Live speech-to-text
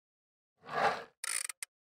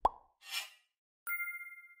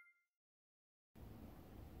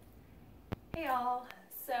Hey y'all,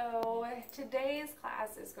 so today's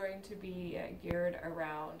class is going to be geared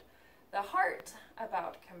around the heart,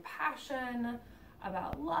 about compassion,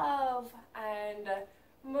 about love, and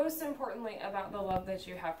most importantly about the love that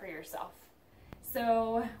you have for yourself.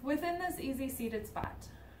 So within this easy seated spot,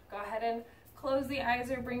 go ahead and close the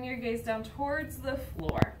eyes or bring your gaze down towards the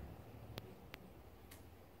floor.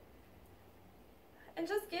 And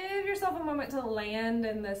just give yourself a moment to land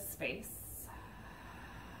in this space.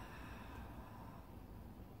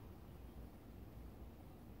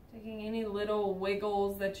 Taking any little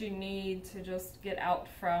wiggles that you need to just get out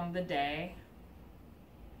from the day.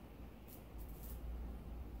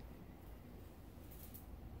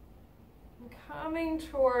 And coming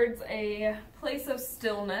towards a place of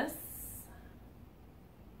stillness.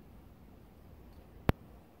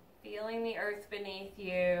 Feeling the earth beneath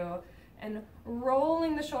you and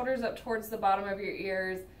rolling the shoulders up towards the bottom of your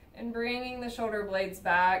ears and bringing the shoulder blades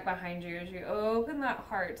back behind you as you open that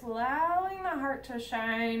heart, allowing the heart to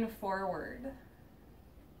shine forward.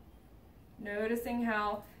 Noticing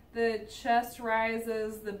how the chest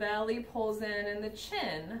rises, the belly pulls in, and the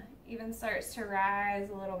chin even starts to rise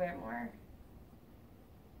a little bit more.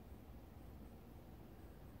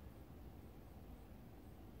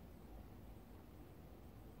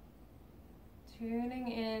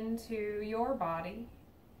 Tuning into your body,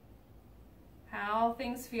 how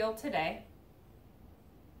things feel today.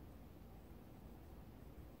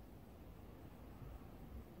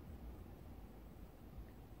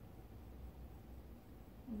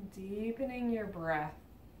 Deepening your breath.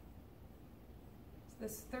 It's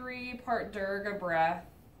this three-part Durga breath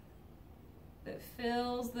that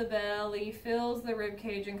fills the belly, fills the rib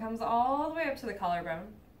cage, and comes all the way up to the collarbone.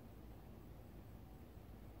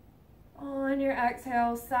 On your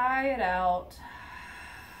exhale, sigh it out.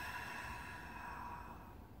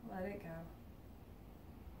 Let it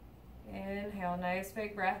go. Inhale, nice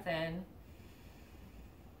big breath in.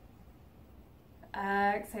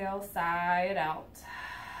 Exhale, sigh it out.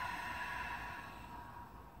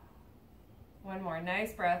 One more,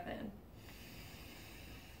 nice breath in.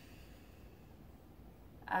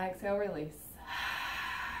 Exhale, release.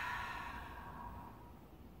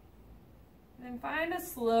 And then find a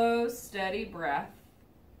slow, steady breath.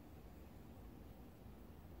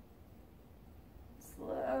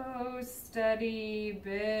 Slow, steady,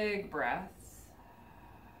 big breaths.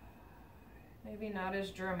 Maybe not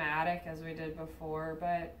as dramatic as we did before,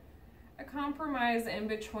 but a compromise in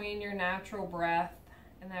between your natural breath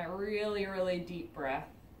and that really, really deep breath.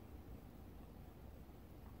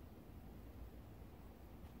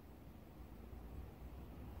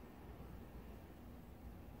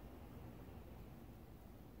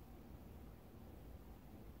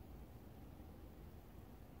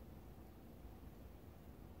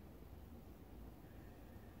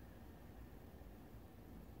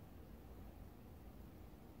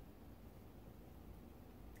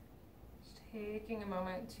 Taking a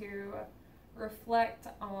moment to reflect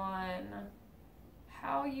on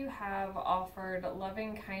how you have offered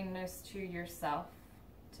loving kindness to yourself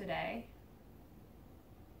today.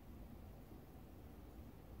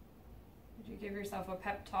 Did you give yourself a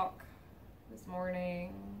pep talk this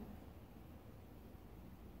morning?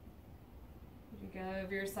 Did you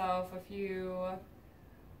give yourself a few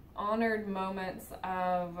honored moments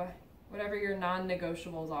of whatever your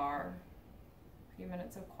non-negotiables are? A few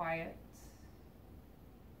minutes of quiet.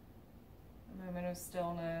 A moment of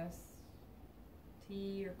stillness,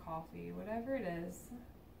 tea or coffee, whatever it is.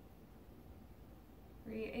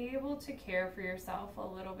 Were you able to care for yourself a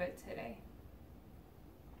little bit today?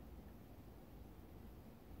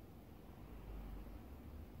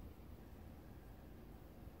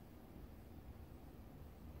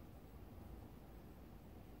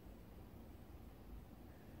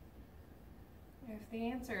 If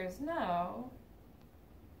the answer is no,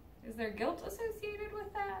 is there guilt associated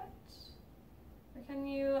with that? Or can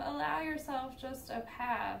you allow yourself just a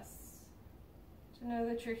pass to know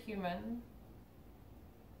that you're human,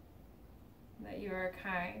 that you are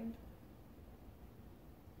kind,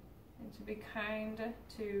 and to be kind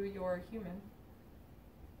to your human?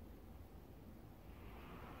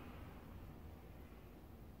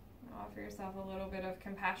 Offer yourself a little bit of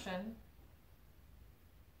compassion,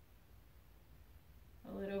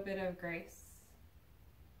 a little bit of grace.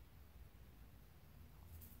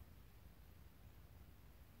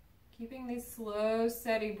 Keeping these slow,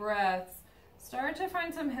 steady breaths, start to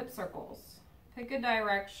find some hip circles. Pick a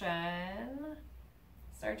direction.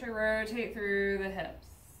 Start to rotate through the hips.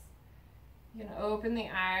 You can open the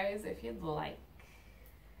eyes if you'd like.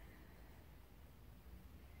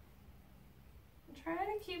 try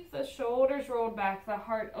to keep the shoulders rolled back, the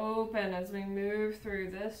heart open as we move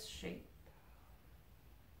through this shape.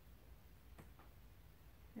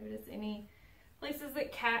 Notice any places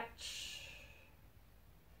that catch.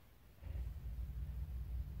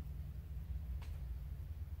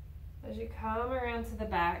 As you come around to the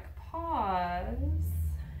back, pause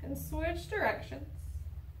and switch directions.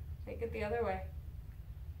 Take it the other way.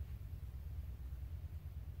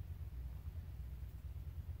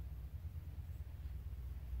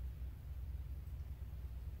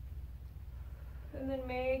 And then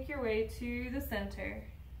make your way to the center,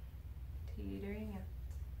 teetering out.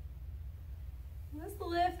 Just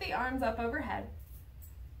lift the arms up overhead.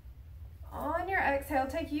 On your exhale,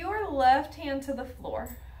 take your left hand to the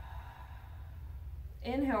floor.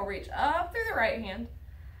 Inhale, reach up through the right hand.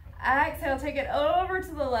 Exhale, take it over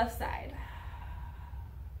to the left side.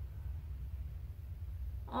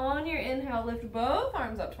 On your inhale, lift both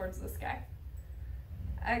arms up towards the sky.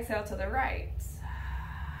 Exhale to the right.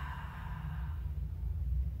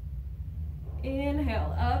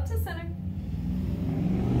 Inhale, up to center.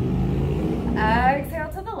 Exhale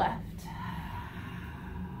to the left.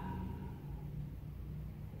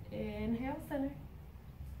 Inhale, center.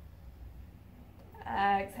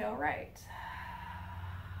 Exhale, right.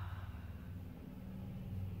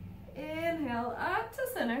 Inhale, up to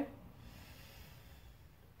center.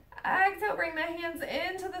 Exhale, bring the hands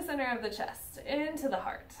into the center of the chest, into the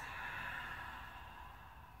heart.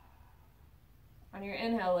 On your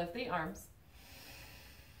inhale, lift the arms.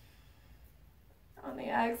 On the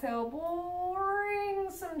exhale, bring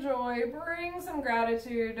some joy, bring some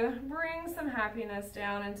gratitude, bring some happiness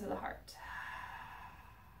down into the heart.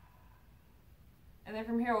 And then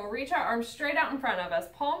from here, we'll reach our arms straight out in front of us.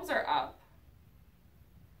 Palms are up.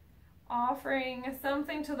 Offering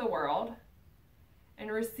something to the world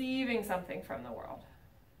and receiving something from the world.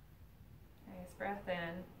 Nice breath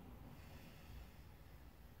in.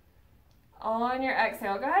 On your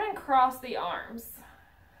exhale, go ahead and cross the arms.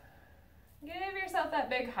 Give yourself that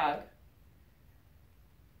big hug.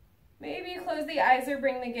 Maybe you close the eyes or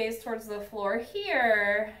bring the gaze towards the floor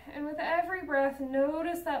here. And with every breath,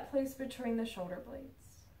 notice that place between the shoulder blades.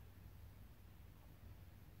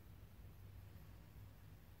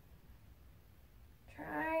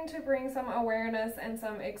 Trying to bring some awareness and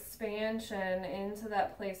some expansion into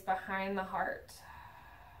that place behind the heart.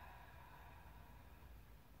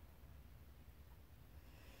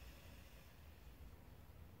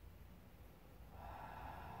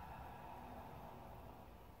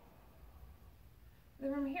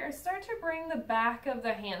 Then from here, start to bring the back of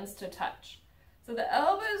the hands to touch. So the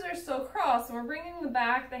elbows are still crossed, and we're bringing the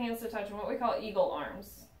back of the hands to touch in what we call eagle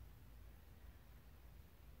arms.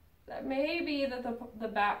 That may be that the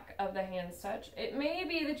back of the hands touch. It may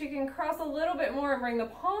be that you can cross a little bit more and bring the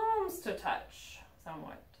palms to touch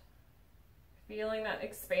somewhat. Feeling that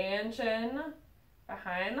expansion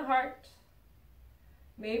behind the heart.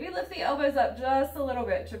 Maybe lift the elbows up just a little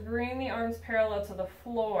bit to bring the arms parallel to the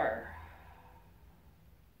floor.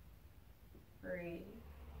 Breathe.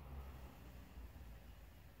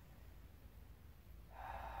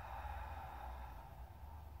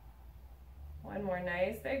 One more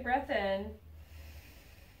nice big breath in.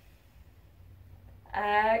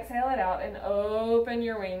 Exhale it out and open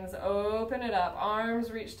your wings. Open it up.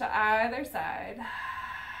 Arms reach to either side.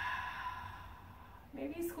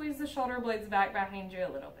 Maybe squeeze the shoulder blades back behind you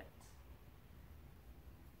a little bit.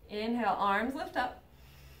 Inhale, arms lift up.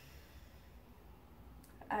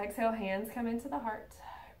 Exhale, hands come into the heart.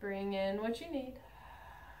 Bring in what you need.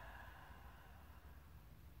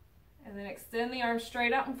 And then extend the arms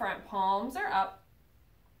straight out in front. Palms are up.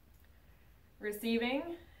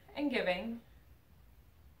 Receiving and giving.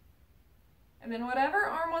 And then whatever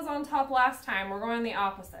arm was on top last time, we're going the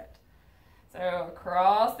opposite. So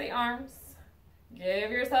across the arms.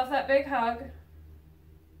 Give yourself that big hug. Okay,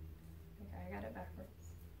 I got it backwards.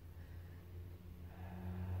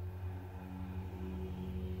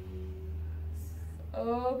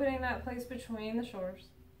 Opening that place between the shoulders.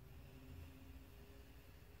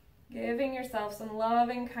 Giving yourself some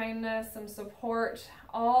loving kindness, some support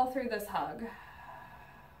all through this hug.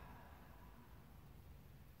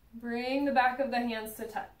 Bring the back of the hands to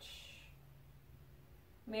touch.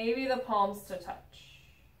 Maybe the palms to touch.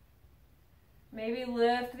 Maybe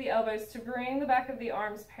lift the elbows to bring the back of the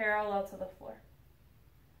arms parallel to the floor.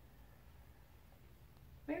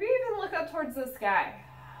 Maybe even look up towards the sky.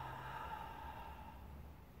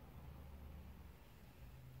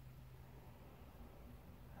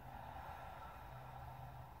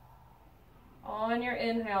 On your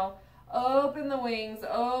inhale, open the wings,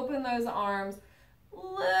 open those arms,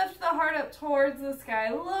 lift the heart up towards the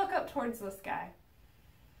sky, look up towards the sky.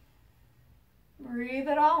 Breathe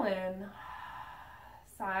it all in.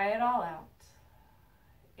 Sigh it all out.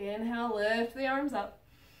 Inhale, lift the arms up.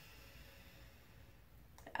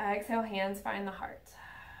 Exhale, hands find the heart.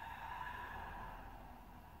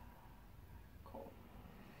 Cool.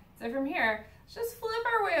 So from here, let's just flip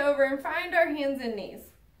our way over and find our hands and knees.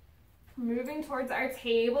 Moving towards our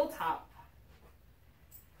tabletop.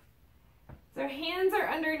 So hands are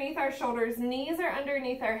underneath our shoulders, knees are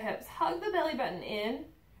underneath our hips. Hug the belly button in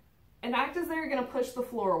and act as though you're going to push the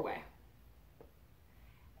floor away.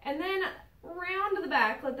 And then round to the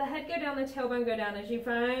back, let the head go down, the tailbone go down as you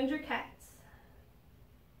find your cat.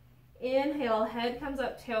 Inhale, head comes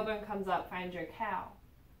up, tailbone comes up, find your cow.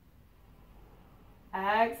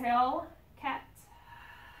 Exhale, cat.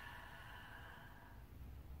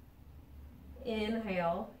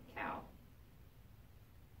 Inhale, cow.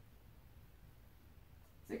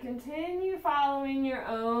 So continue following your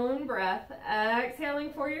own breath,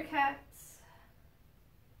 exhaling for your cat,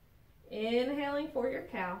 inhaling for your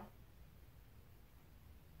cow.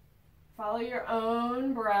 Follow your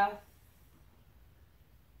own breath.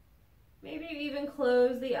 Maybe you even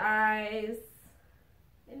close the eyes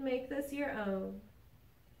and make this your own,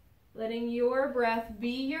 letting your breath be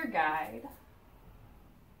your guide.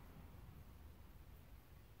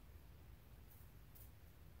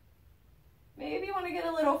 Maybe you want to get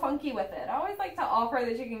a little funky with it. I always like to offer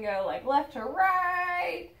that you can go like left to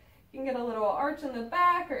right. You can get a little arch in the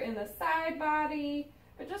back or in the side body.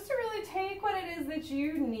 But just to really take what it is that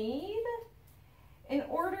you need in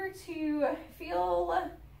order to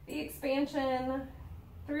feel the expansion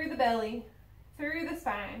through the belly, through the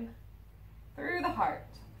spine, through the heart,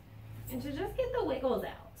 and to just get the wiggles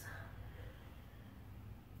out.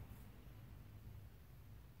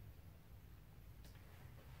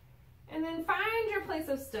 And then find your place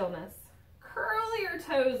of stillness. Curl your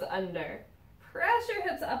toes under. Press your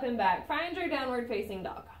hips up and back. Find your downward facing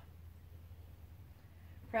dog.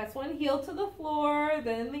 Press one heel to the floor,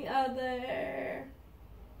 then the other.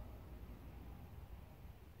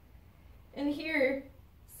 And here,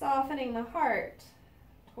 softening the heart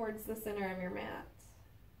towards the center of your mat.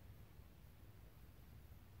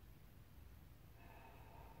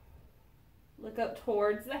 Look up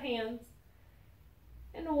towards the hands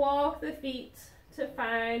and walk the feet to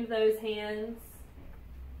find those hands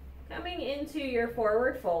coming into your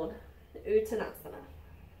forward fold, Uttanasana.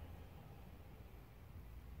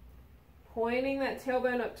 Pointing that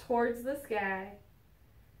tailbone up towards the sky.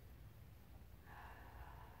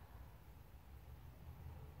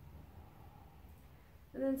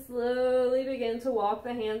 And then slowly begin to walk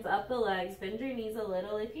the hands up the legs. Bend your knees a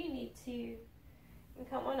little if you need to. And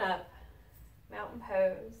come on up. Mountain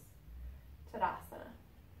pose. Tadasana.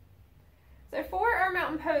 So for our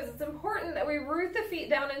mountain pose, it's important that we root the feet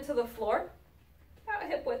down into the floor, about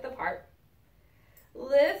hip width apart.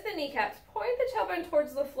 Lift the kneecaps, point the tailbone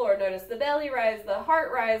towards the floor. Notice the belly rises, the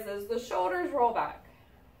heart rises, the shoulders roll back,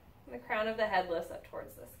 and the crown of the head lifts up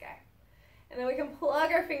towards the sky. And then we can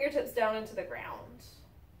plug our fingertips down into the ground,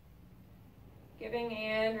 giving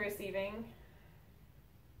and receiving.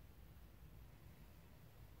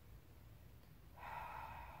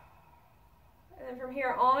 And then from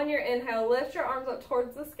here, on your inhale, lift your arms up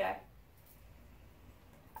towards the sky.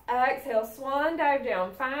 Exhale, swan dive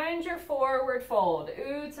down. Find your forward fold,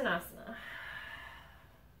 Uttanasana.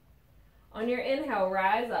 On your inhale,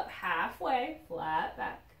 rise up halfway, flat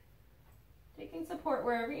back. Taking support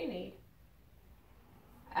wherever you need.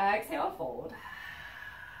 Exhale, fold.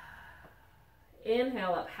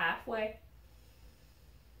 Inhale, up halfway.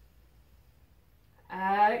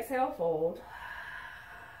 Exhale, fold.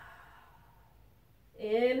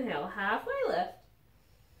 Inhale, halfway lift.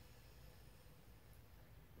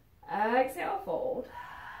 Exhale, fold.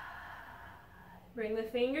 Bring the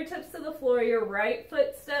fingertips to the floor, your right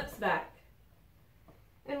foot steps back.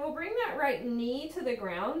 And we'll bring that right knee to the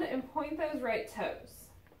ground and point those right toes.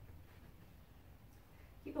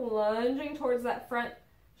 Keep lunging towards that front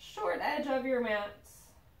short edge of your mat.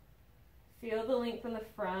 Feel the length in the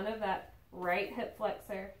front of that right hip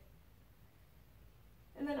flexor.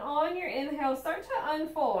 And then on your inhale, start to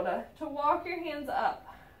unfold, to walk your hands up.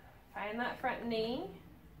 Find that front knee.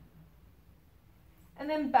 And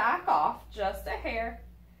then back off just a hair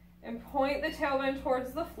and point the tailbone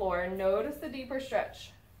towards the floor. Notice the deeper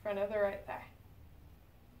stretch, front of the right thigh.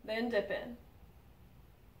 Then dip in.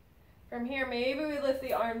 From here, maybe we lift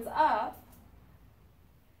the arms up.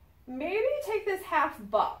 Maybe take this half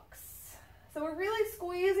box. So we're really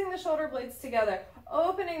squeezing the shoulder blades together,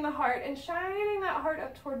 opening the heart and shining that heart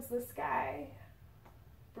up towards the sky.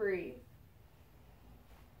 Breathe.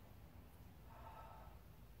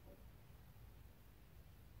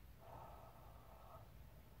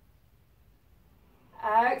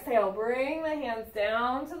 Exhale, bring the hands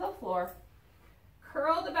down to the floor.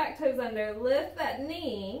 Curl the back toes under, lift that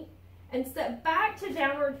knee, and step back to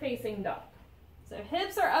downward facing dog. So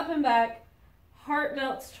hips are up and back, heart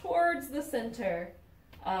melts towards the center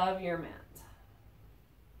of your mat.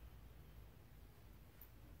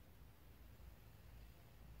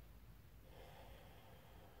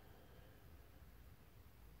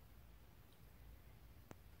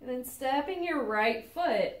 And then stepping your right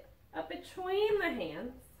foot up between the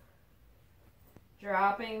hands,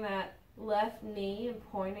 dropping that left knee and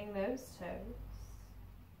pointing those toes.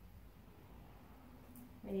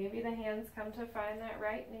 Maybe the hands come to find that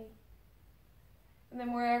right knee. And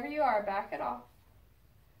then wherever you are, back it off.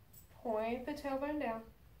 Point the tailbone down.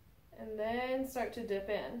 And then start to dip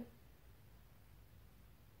in.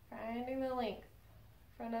 Finding the length.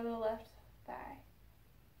 Front of the left thigh.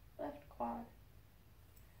 Left quad.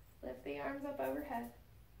 Lift the arms up overhead.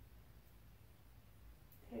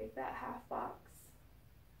 Take that half box.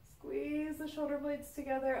 Squeeze the shoulder blades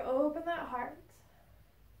together. Open that heart.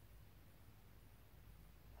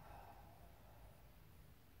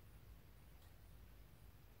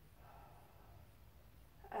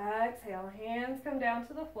 Exhale, hands come down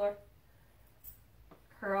to the floor.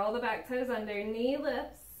 Curl the back toes under, knee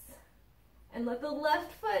lifts. And let the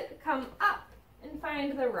left foot come up and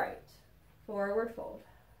find the right. Forward fold.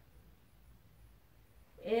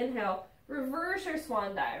 Inhale, reverse your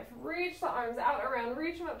swan dive. Reach the arms out around,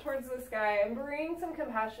 reach them up towards the sky, and bring some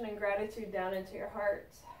compassion and gratitude down into your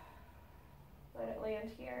heart. Let it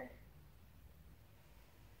land here.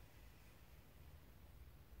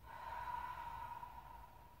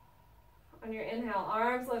 On your inhale,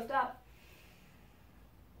 arms lift up.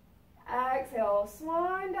 Exhale,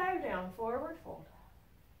 swan dive down, forward fold.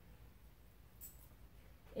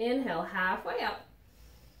 Inhale, halfway up.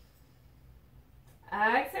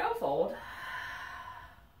 Exhale, fold.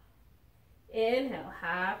 Inhale,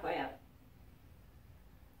 halfway up.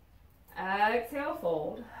 Exhale,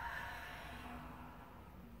 fold.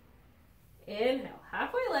 Inhale,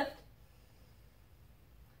 halfway lift.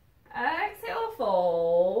 Exhale,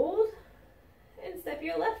 fold. And step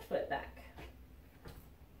your left foot back.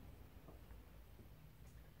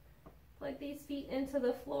 Plug these feet into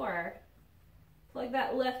the floor. Plug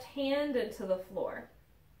that left hand into the floor.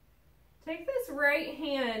 Take this right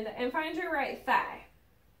hand and find your right thigh.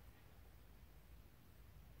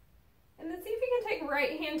 And then see if you can take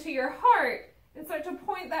right hand to your heart and start to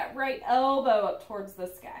point that right elbow up towards the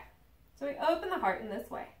sky. So we open the heart in this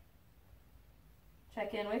way.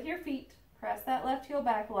 Check in with your feet. Press that left heel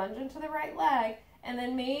back, lunge into the right leg, and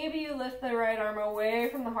then maybe you lift the right arm away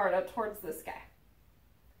from the heart up towards the sky.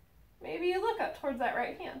 Maybe you look up towards that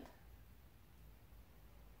right hand.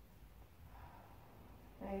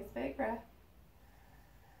 Nice big breath.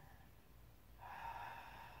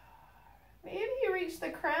 Maybe you reach the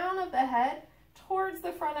crown of the head towards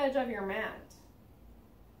the front edge of your mat.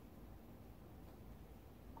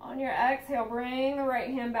 On your exhale, bring the right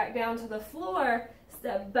hand back down to the floor.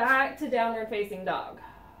 Step back to downward facing dog.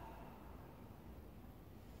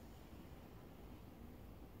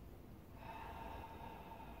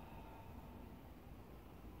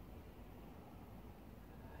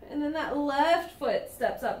 And then that left foot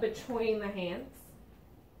steps up between the hands.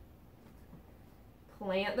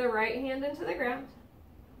 Plant the right hand into the ground.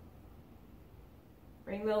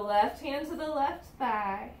 Bring the left hand to the left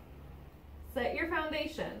thigh. Set your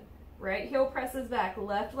foundation. Right heel presses back,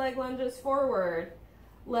 left leg lunges forward.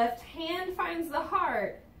 Left hand finds the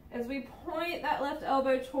heart as we point that left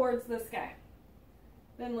elbow towards the sky.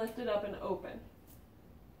 Then lift it up and open.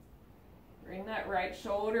 Bring that right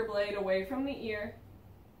shoulder blade away from the ear.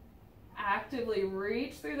 Actively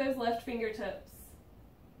reach through those left fingertips.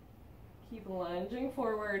 Keep lunging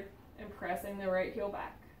forward and pressing the right heel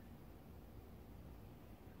back.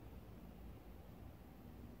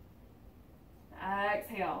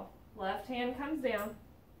 Exhale. Left hand comes down.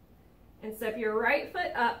 And step your right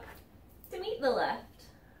foot up to meet the left.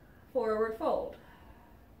 Forward fold.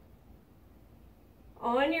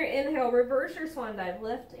 On your inhale, reverse your swan dive,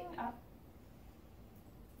 lifting up.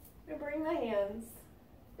 And bring the hands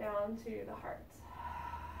down to the heart.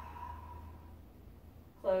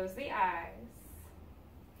 Close the eyes.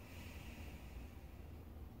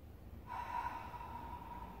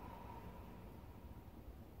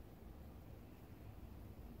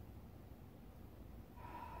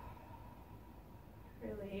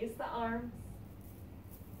 Release the arms.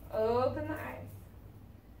 Open the eyes.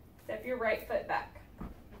 Step your right foot back.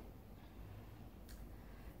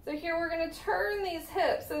 So here we're going to turn these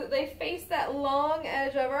hips so that they face that long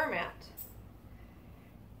edge of our mat.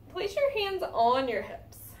 Place your hands on your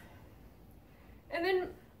hips. And then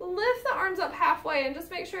Lift the arms up halfway and just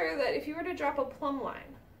make sure that if you were to drop a plumb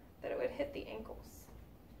line, that it would hit the ankles.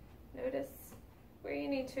 Notice where you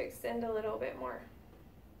need to extend a little bit more.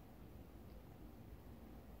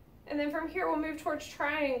 And then from here, we'll move towards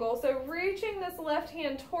triangle. So reaching this left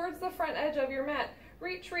hand towards the front edge of your mat.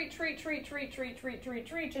 Reach, reach, reach, reach, reach, reach, reach,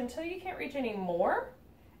 reach, reach until you can't reach anymore.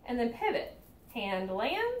 And then pivot. Hand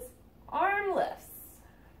lands, arm lifts.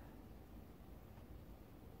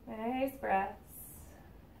 Nice breaths.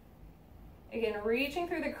 Again, reaching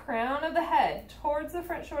through the crown of the head towards the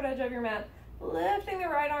front short edge of your mat, lifting the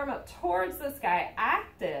right arm up towards the sky,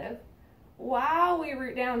 active, while we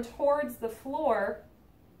root down towards the floor.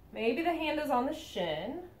 Maybe the hand is on the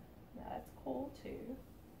shin. That's cool too.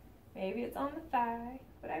 Maybe it's on the thigh,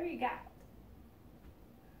 whatever you got.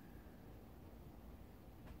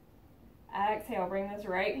 Exhale, bring this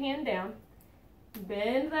right hand down.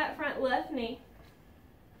 Bend that front left knee.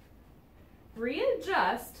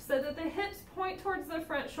 Readjust so that the hips point towards the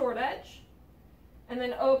front short edge. And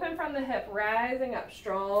then open from the hip, rising up,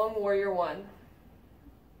 strong warrior one.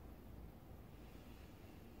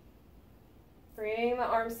 Bring the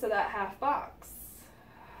arms to that half box.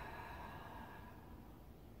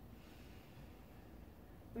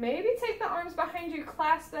 Maybe take the arms behind you,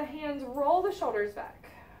 clasp the hands, roll the shoulders back.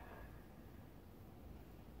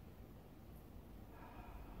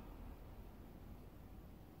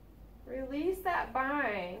 Release that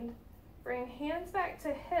bind, bring hands back to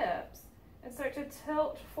hips, and start to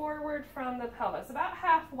tilt forward from the pelvis, about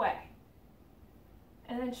halfway.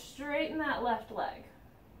 And then straighten that left leg.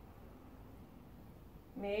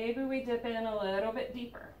 Maybe we dip in a little bit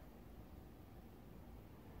deeper.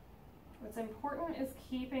 What's important is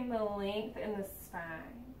keeping the length in the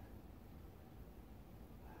spine.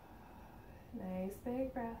 Nice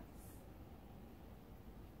big breaths.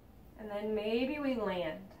 And then maybe we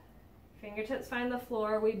land. Fingertips find the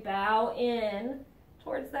floor. We bow in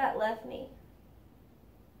towards that left knee.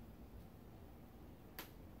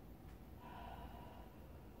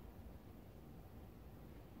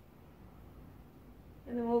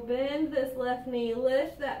 And then we'll bend this left knee,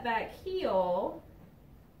 lift that back heel,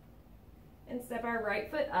 and step our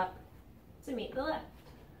right foot up to meet the left.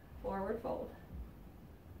 Forward fold.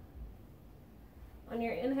 On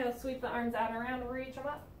your inhale, sweep the arms out around, reach them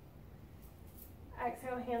up.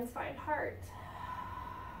 Exhale, hands find heart.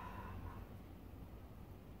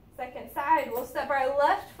 Second side, we'll step our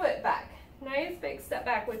left foot back. Nice big step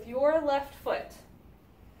back with your left foot.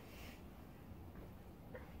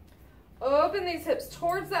 Open these hips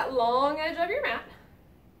towards that long edge of your mat.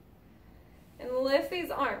 And lift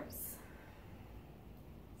these arms.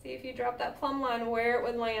 See if you drop that plumb line where it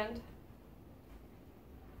would land.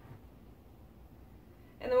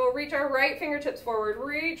 And then we'll reach our right fingertips forward.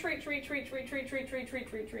 Reach, reach, reach, reach, reach, reach, reach, reach,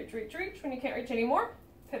 reach, reach, reach, reach, reach. When you can't reach anymore,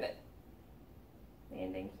 pivot.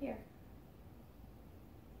 Landing here.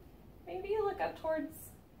 Maybe you look up towards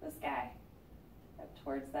the sky, up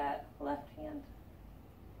towards that left hand.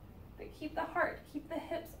 But keep the heart, keep the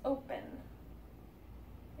hips open,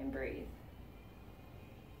 and breathe.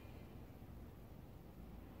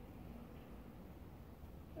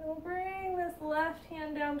 And we'll bring this left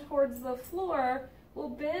hand down towards the floor. We'll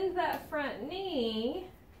bend that front knee,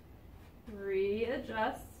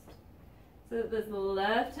 readjust so that this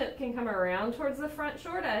left hip can come around towards the front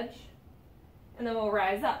short edge, and then we'll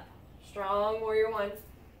rise up. Strong warrior one.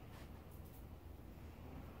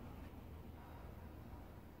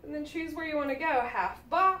 And then choose where you want to go, half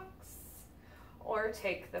box, or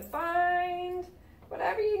take the bind,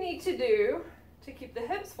 whatever you need to do to keep the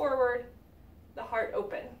hips forward, the heart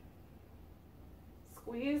open.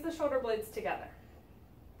 Squeeze the shoulder blades together.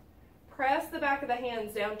 Press the back of the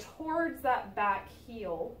hands down towards that back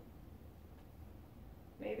heel.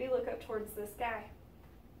 Maybe look up towards the sky.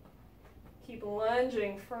 Keep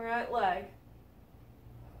lunging, front leg.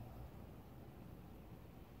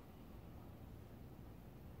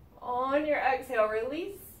 On your exhale,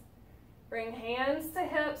 release. Bring hands to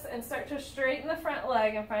hips and start to straighten the front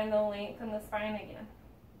leg and find the length in the spine again.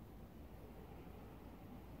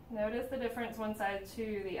 Notice the difference one side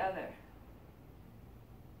to the other.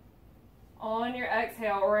 On your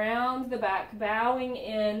exhale, round the back, bowing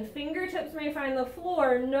in. Fingertips may find the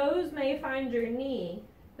floor, nose may find your knee,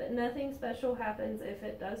 but nothing special happens if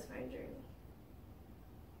it does find your knee.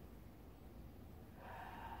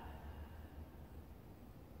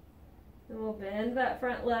 And we'll bend that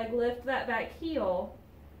front leg, lift that back heel,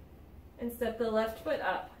 and step the left foot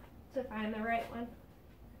up to find the right one.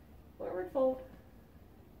 Forward fold.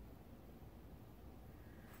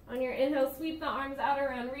 On your inhale, sweep the arms out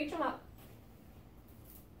around, reach them up.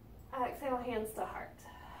 Exhale, hands to heart.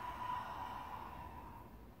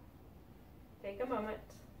 take a moment,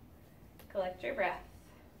 collect your breath,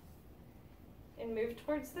 and move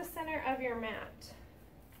towards the center of your mat.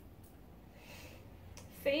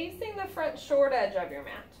 Facing the front short edge of your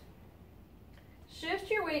mat. Shift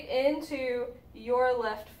your weight into your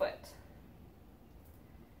left foot.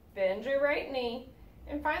 Bend your right knee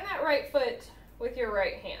and find that right foot with your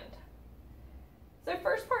right hand. So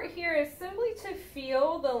first part here is simply to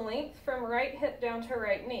feel the length from right hip down to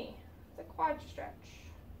right knee. It's a quad stretch.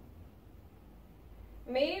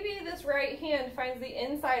 Maybe this right hand finds the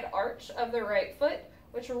inside arch of the right foot,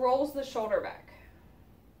 which rolls the shoulder back.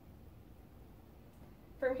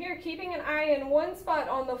 From here, keeping an eye in one spot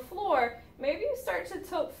on the floor, maybe you start to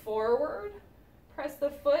tilt forward, press the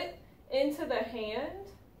foot into the hand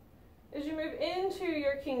as you move into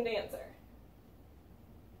your King Dancer.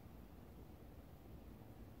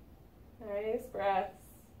 Nice breaths.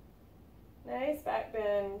 Nice back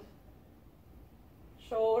bend.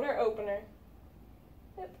 Shoulder opener.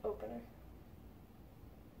 Hip opener.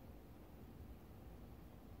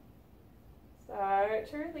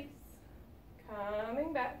 Start to release.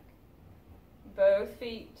 Coming back. Both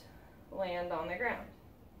feet land on the ground.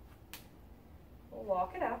 We'll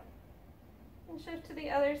walk it out and shift to the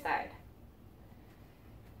other side.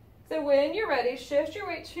 So when you're ready, shift your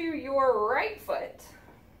weight to your right foot.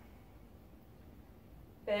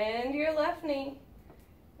 Bend your left knee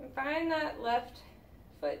and find that left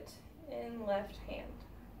foot in left hand.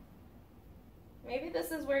 Maybe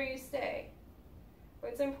this is where you stay.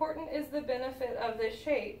 What's important is the benefit of this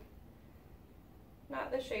shape,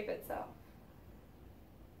 not the shape itself.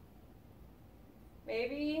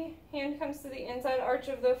 Maybe hand comes to the inside arch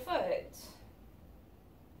of the foot.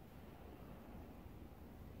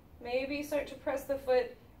 Maybe start to press the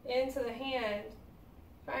foot into the hand.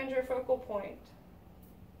 Find your focal point.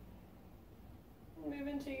 Move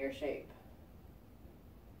into your shape.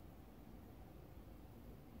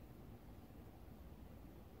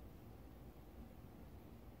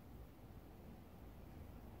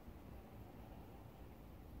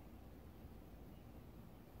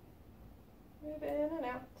 Move in and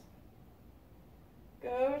out.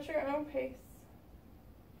 Go at your own pace.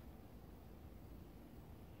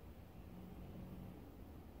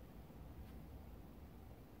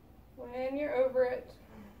 When you're over it,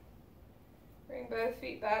 bring both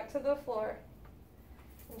feet back to the floor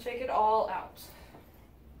and shake it all out.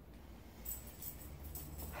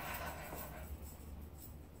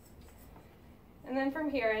 And then from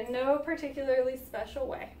here, in no particularly special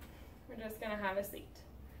way, we're just going to have a seat.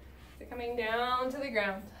 So coming down to the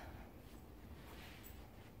ground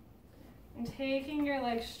and taking your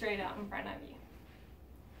legs straight out in front of you.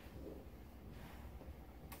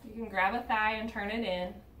 You can grab a thigh and turn it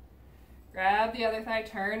in. Grab the other thigh,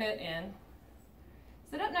 turn it in.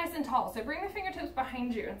 Sit up nice and tall. So bring the fingertips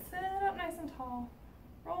behind you and sit up nice and tall.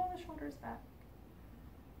 Roll the shoulders back.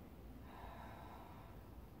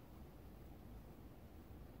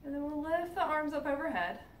 And then we'll lift the arms up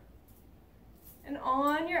overhead. And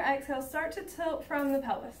on your exhale, start to tilt from the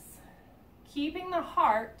pelvis, keeping the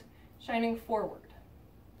heart shining forward.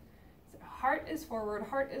 So heart is forward,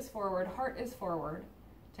 heart is forward, heart is forward.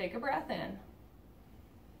 Take a breath in.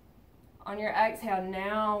 On your exhale,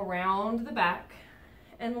 now round the back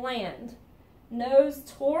and land. Nose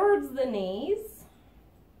towards the knees,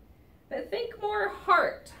 but think more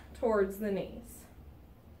heart towards the knees.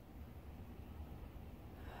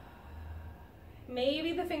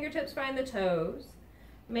 Maybe the fingertips find the toes.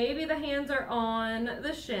 Maybe the hands are on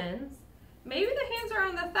the shins. Maybe the hands are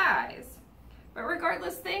on the thighs. But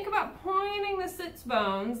regardless, think about pointing the sits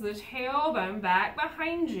bones, the tailbone back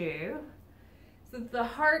behind you, so that the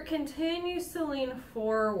heart continues to lean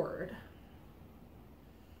forward.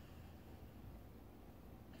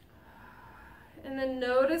 And then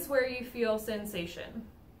notice where you feel sensation.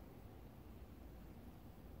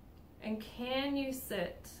 And can you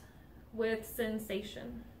sit with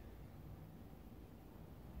sensation?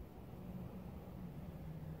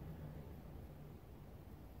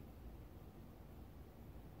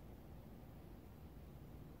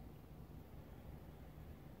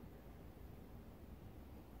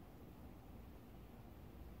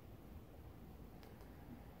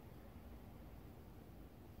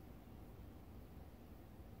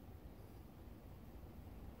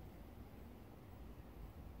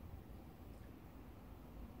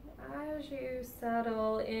 As you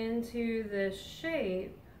settle into this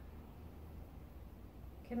shape,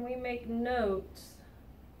 can we make note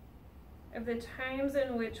of the times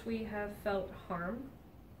in which we have felt harm,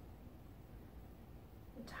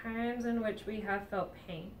 the times in which we have felt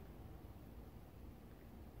pain,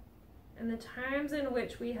 and the times in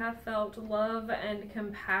which we have felt love and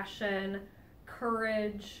compassion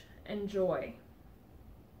courage, and joy.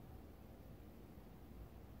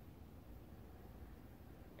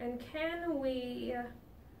 And can we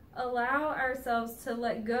allow ourselves to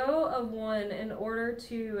let go of one in order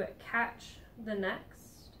to catch the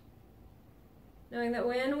next? Knowing that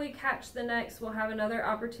when we catch the next, we'll have another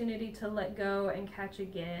opportunity to let go and catch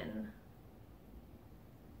again.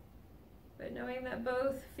 But knowing that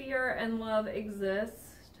both fear and love exist.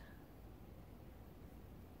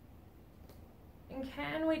 And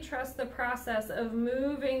can we trust the process of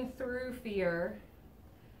moving through fear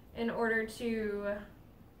in order to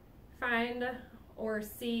find or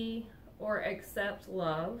see or accept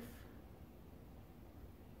love?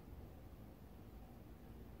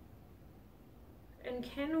 And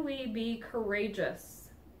can we be courageous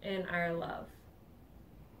in our love?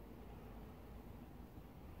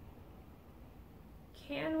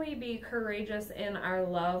 Can we be courageous in our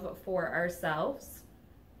love for ourselves?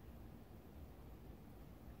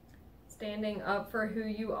 Standing up for who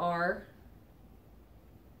you are.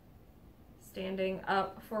 Standing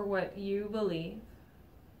up for what you believe.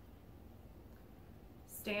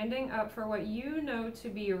 Standing up for what you know to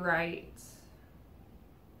be right.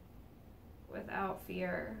 Without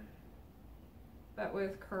fear, but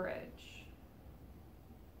with courage.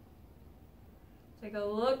 Take a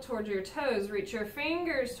look towards your toes. Reach your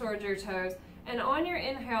fingers towards your toes. And on your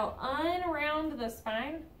inhale, unround the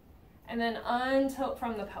spine and then untilt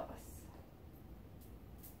from the pelvis.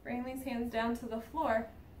 Bring these hands down to the floor.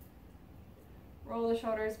 Roll the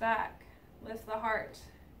shoulders back. Lift the heart.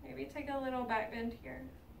 Maybe take a little back bend here.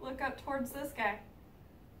 Look up towards the sky.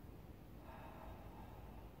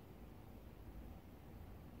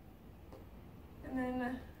 And then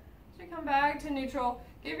as you come back to neutral,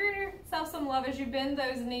 give yourself some love as you bend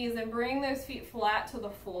those knees and bring those feet flat to the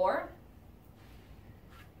floor.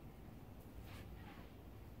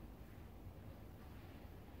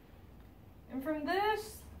 And from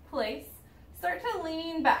this place, start to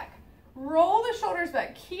lean back. Roll the shoulders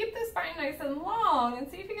back. Keep the spine nice and long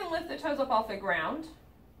and see if you can lift the toes up off the ground.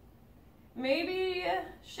 Maybe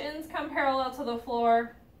shins come parallel to the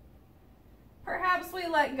floor. Perhaps we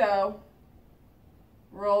let go.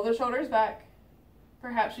 Roll the shoulders back.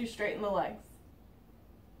 Perhaps you straighten the legs.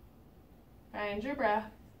 Find your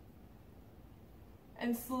breath.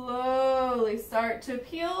 And slowly start to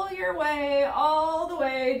peel your way all the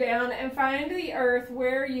way down and find the earth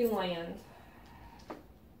where you land.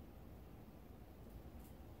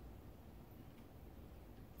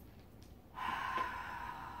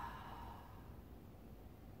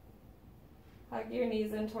 Hug your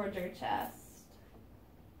knees in towards your chest.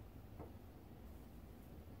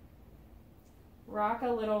 Rock a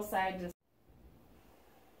little side to side.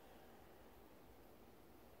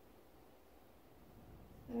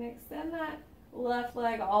 And extend that left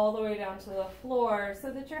leg all the way down to the floor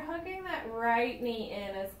so that you're hugging that right knee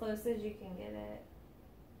in as close as you can get it.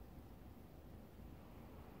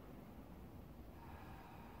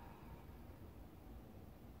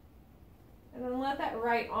 And then let that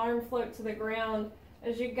right arm float to the ground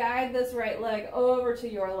as you guide this right leg over to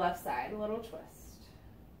your left side. A little twist.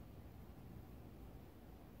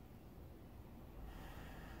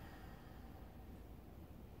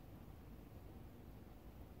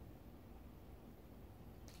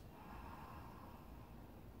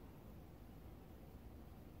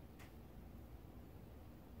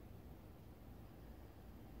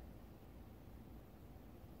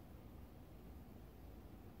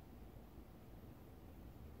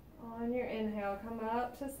 On your inhale, come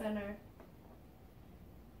up to center.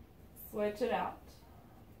 Switch it out.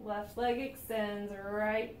 Left leg extends,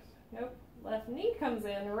 left knee comes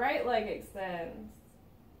in, right leg extends.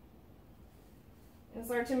 And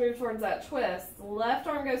start to move towards that twist. Left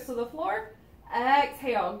arm goes to the floor.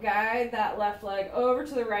 Exhale, guide that left leg over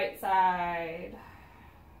to the right side.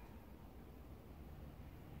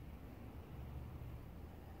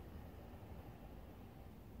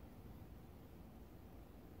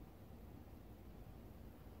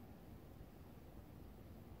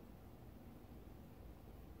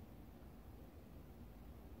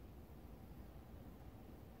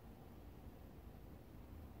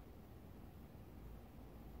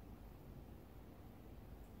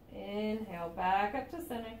 Inhale, back up to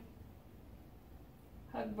center.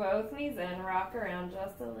 Hug both knees in, rock around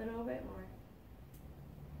just a little bit more.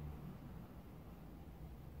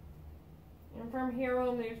 And from here,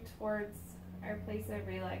 we'll move towards our place of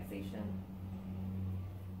relaxation.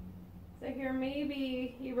 So here,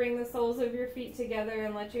 maybe you bring the soles of your feet together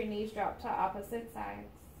and let your knees drop to opposite sides.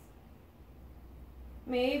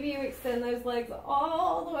 Maybe you extend those legs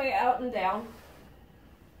all the way out and down,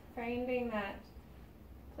 finding that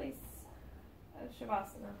place of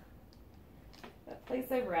Shavasana, that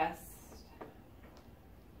place of rest.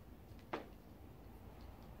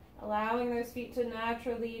 Allowing those feet to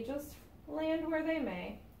naturally just land where they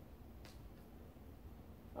may.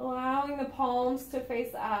 Allowing the palms to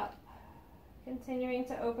face up. Continuing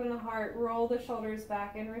to open the heart, roll the shoulders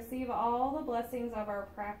back, and receive all the blessings of our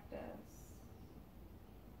practice.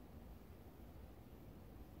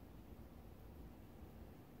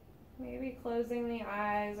 Maybe closing the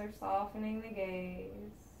eyes or softening the gaze.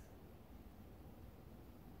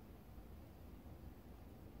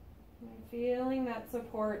 And feeling that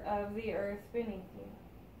support of the earth beneath you.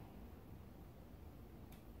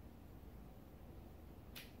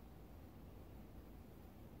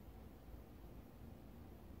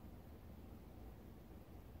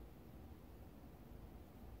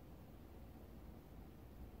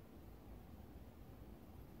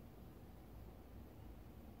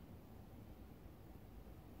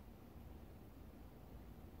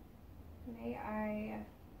 May I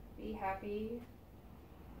be happy.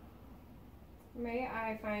 May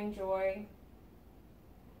I find joy.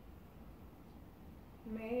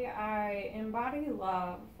 May I embody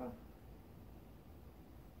love,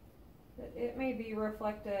 that it may be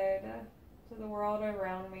reflected to the world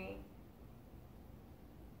around me.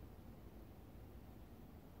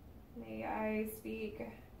 May I speak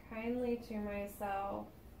kindly to myself.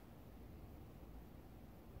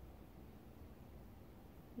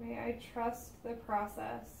 May I trust the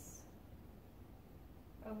process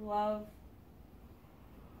of love,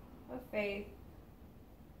 of faith,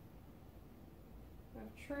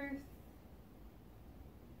 of truth,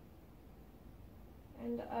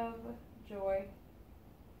 and of joy.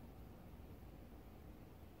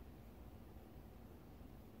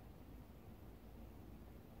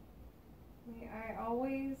 May I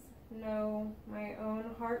always know my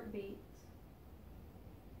own heartbeat,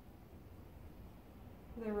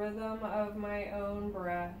 the rhythm of my own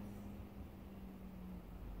breath.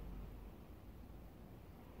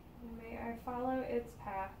 And may I follow its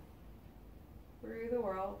path through the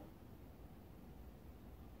world,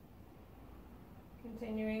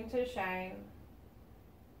 continuing to shine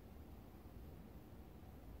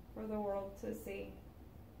for the world to see.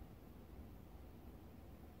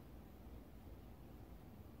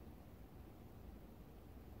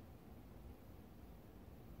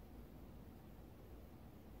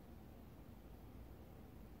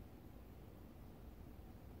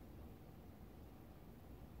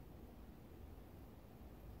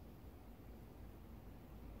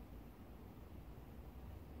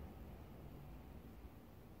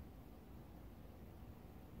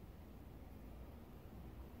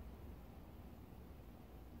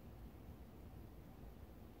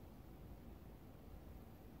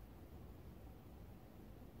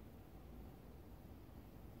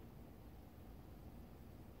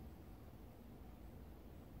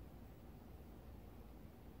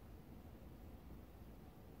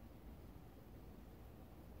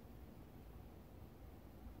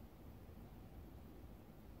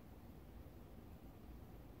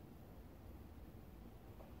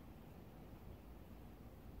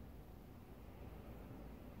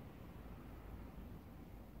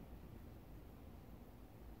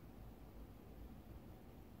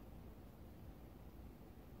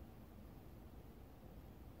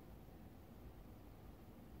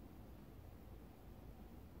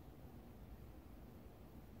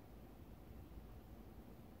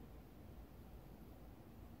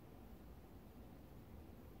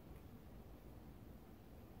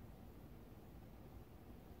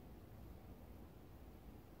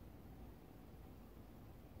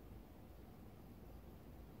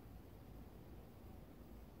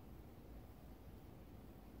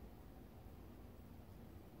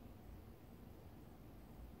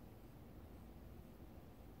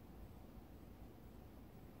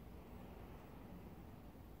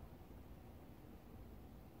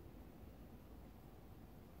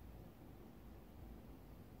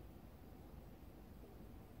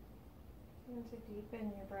 And to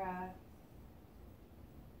deepen your breath,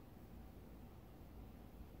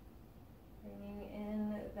 bringing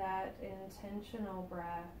in that intentional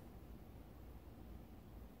breath,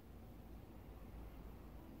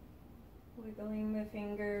 wiggling the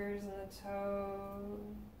fingers and the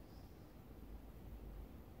toes,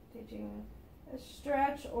 taking a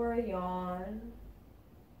stretch or a yawn.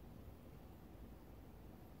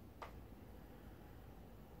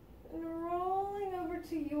 And rolling over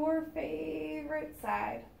to your favorite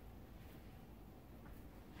side.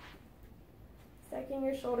 Stacking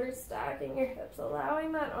your shoulders, stacking your hips,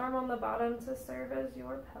 allowing that arm on the bottom to serve as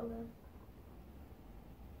your pillow.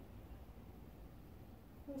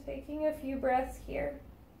 And taking a few breaths here.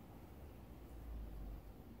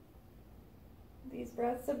 These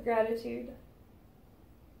breaths of gratitude.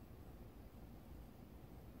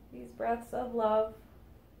 These breaths of love.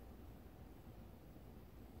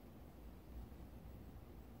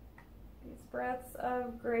 These breaths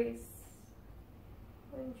of grace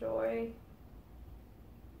and joy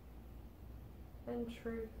and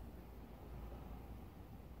truth.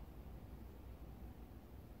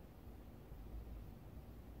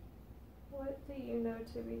 What do you know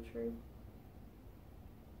to be true?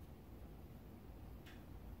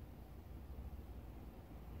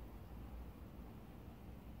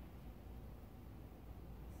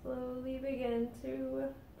 Slowly begin to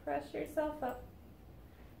press yourself up.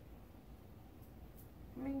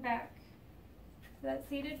 Coming back to that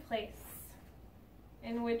seated place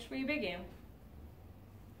in which we began.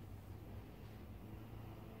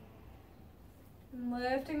 And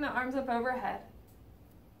lifting the arms up overhead.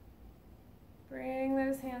 Bring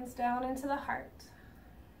those hands down into the heart,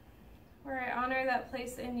 where I honor that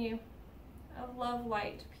place in you of love,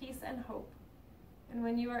 light, peace, and hope. And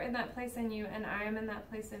when you are in that place in you and I am in that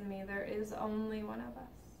place in me, there is only one of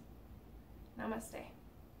us. Namaste.